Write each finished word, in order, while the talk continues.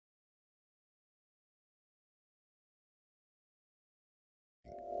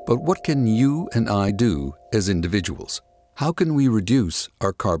But what can you and I do as individuals? How can we reduce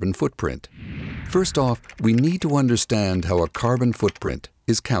our carbon footprint? First off, we need to understand how a carbon footprint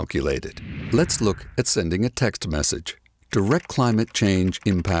is calculated. Let's look at sending a text message. Direct climate change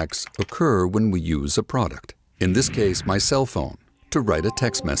impacts occur when we use a product. In this case, my cell phone, to write a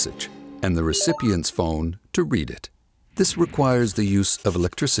text message, and the recipient's phone to read it. This requires the use of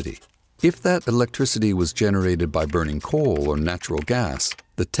electricity. If that electricity was generated by burning coal or natural gas,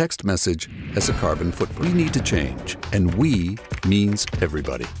 the text message has a carbon footprint. We need to change, and we means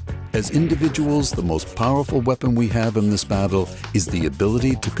everybody. As individuals, the most powerful weapon we have in this battle is the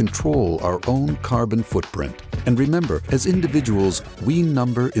ability to control our own carbon footprint. And remember, as individuals, we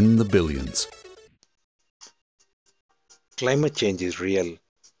number in the billions. Climate change is real,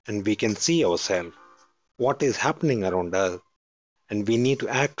 and we can see ourselves what is happening around us, and we need to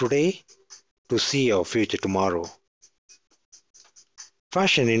act today to see our future tomorrow.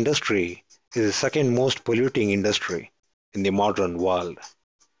 Fashion industry is the second most polluting industry in the modern world.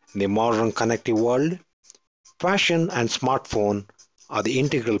 In the modern connected world, fashion and smartphone are the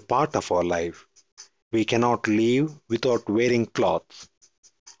integral part of our life. We cannot live without wearing clothes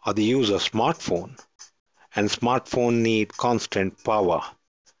or the use of smartphone, and smartphone need constant power.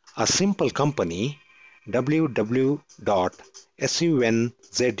 A simple company,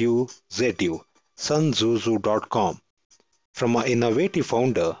 www.sunzuzu.com, from our innovative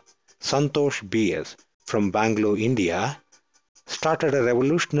founder, SANTHOSH.B.S. from Bangalore, India, started a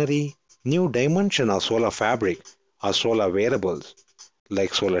revolutionary new dimension of solar fabric or solar wearables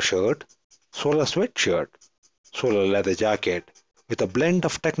like solar shirt, solar sweatshirt, solar leather jacket with a blend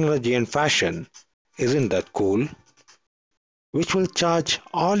of technology and fashion. Isn't that cool? Which will charge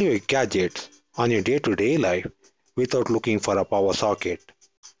all your gadgets on your day-to-day life without looking for a power socket.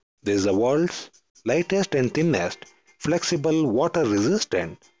 This is the world's lightest and thinnest, flexible,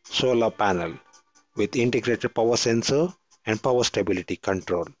 water-resistant solar panel with integrated power sensor and power stability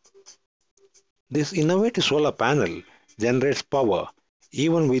control. This innovative solar panel generates power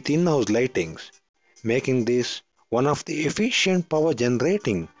even with in-house lightings, making this one of the efficient power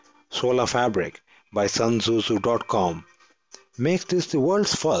generating solar fabric by sunzuzu.com. Makes this the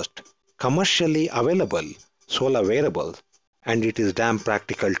world's first commercially available solar wearable, and it is damn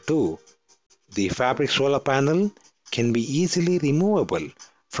practical too. The fabric solar panel can be easily removable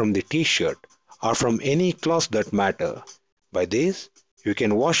from the T-shirt or from any cloth that matter. By this, you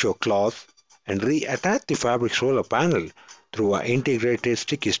can wash your cloth and reattach the fabric solar panel through our integrated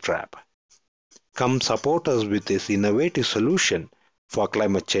sticky strap. Come support us with this innovative solution for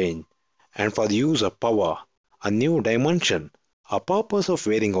climate change and for the use of power, a new dimension, a purpose of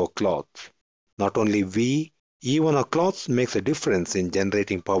wearing our clothes. Not only we, even our clothes makes a difference in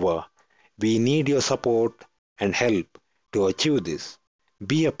generating power. We need your support and help to achieve this.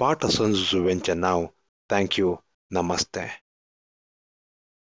 Be a part of Sun Tzu venture now. Thank you. Namaste.